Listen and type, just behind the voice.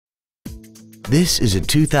This is a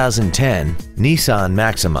 2010 Nissan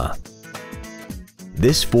Maxima.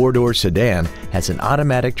 This four-door sedan has an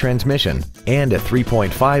automatic transmission and a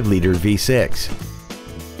 3.5-liter V6.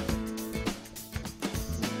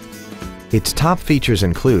 Its top features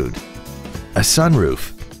include a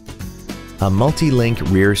sunroof, a multi-link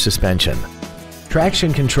rear suspension,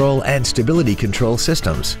 traction control and stability control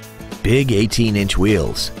systems, big 18-inch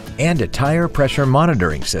wheels, and a tire pressure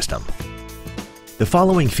monitoring system. The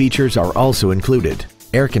following features are also included: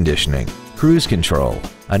 air conditioning, cruise control,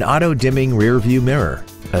 an auto-dimming rear-view mirror,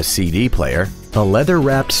 a CD player, a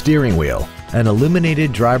leather-wrapped steering wheel, an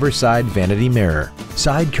illuminated driver's side vanity mirror,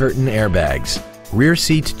 side curtain airbags, rear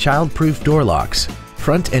seat child-proof door locks,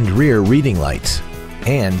 front and rear reading lights,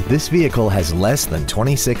 and this vehicle has less than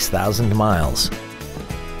 26,000 miles.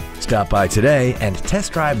 Stop by today and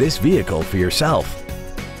test drive this vehicle for yourself.